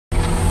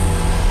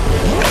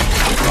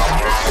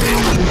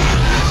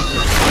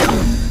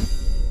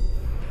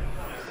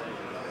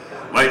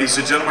Ladies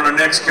and gentlemen, our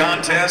next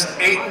contest,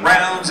 8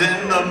 rounds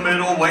in the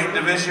middleweight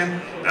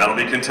division. That'll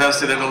be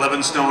contested at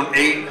 11 stone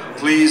 8.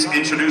 Please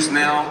introduce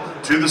now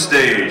to the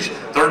stage.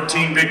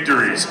 13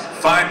 victories,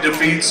 5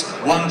 defeats,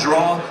 1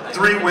 draw,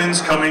 3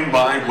 wins coming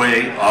by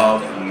way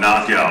of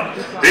knockout.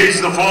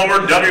 He's the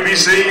former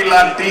WBC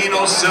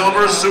Latino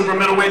Silver Super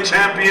Middleweight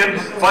Champion,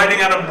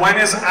 fighting out of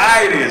Buenos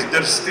Aires,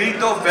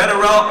 Distrito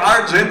Federal,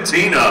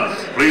 Argentina.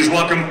 Please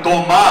welcome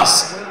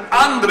Tomas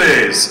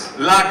Andres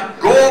La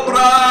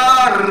Cobra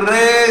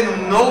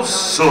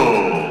Reynoso.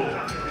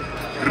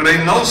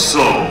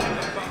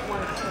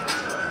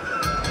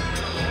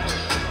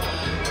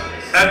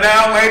 And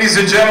now, ladies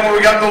and gentlemen,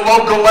 we got the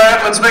local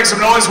lad. Let's make some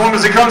noise for him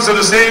as he comes to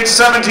the stage.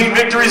 17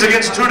 victories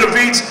against 2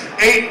 defeats,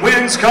 8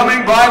 wins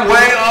coming by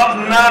way of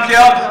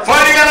knockout.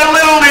 Fighting at a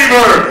little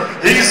lever.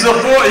 He's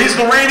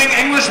the reigning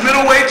English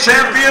middleweight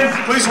champion.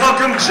 Please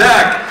welcome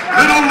Jack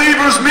Little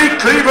Lever's Meat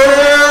Cleaver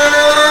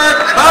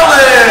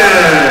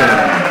Cullen.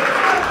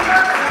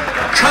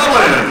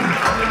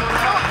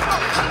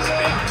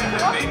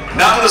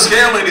 Now to the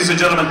scale, ladies and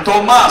gentlemen,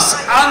 Tomas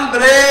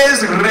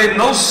Andres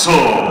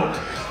Reynoso.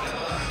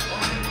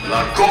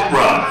 La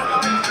Cobra.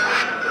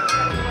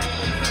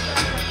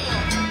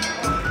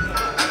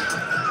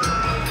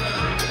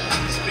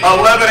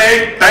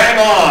 11-8, bang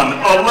on.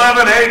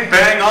 11-8,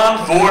 bang on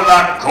for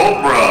La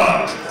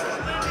Cobra.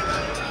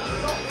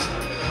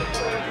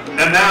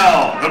 And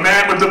now, the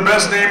man with the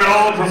best name in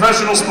all of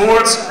professional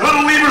sports,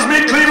 Little Lever's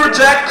Meat Cleaver,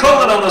 Jack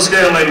Cullen on the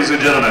scale, ladies and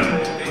gentlemen.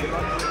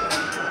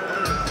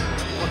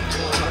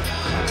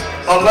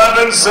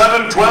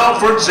 11-7-12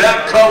 for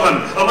Jack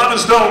Cullen. 11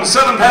 stone,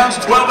 7 pounds,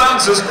 12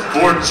 ounces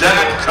for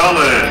Jack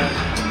Cullen.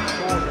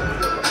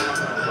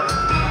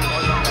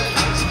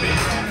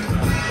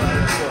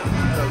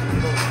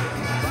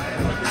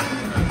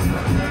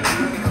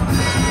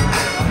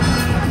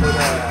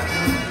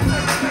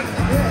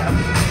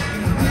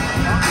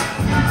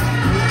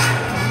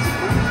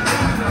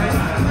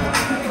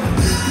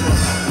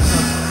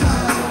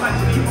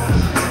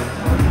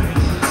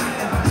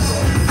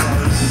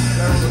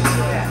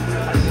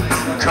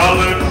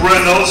 Cullen,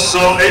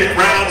 Reynoso, 8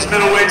 rounds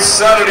middleweight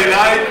Saturday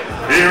night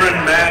here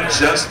in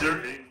Manchester,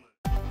 England.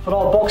 For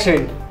all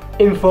boxing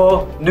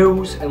info,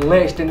 news and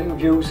latest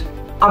interviews,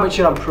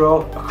 amateur and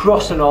pro,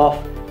 across the north,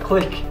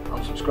 click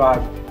and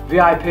subscribe.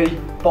 VIP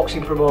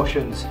Boxing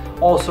Promotions.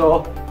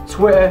 Also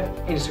Twitter,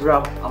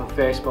 Instagram and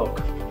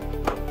Facebook.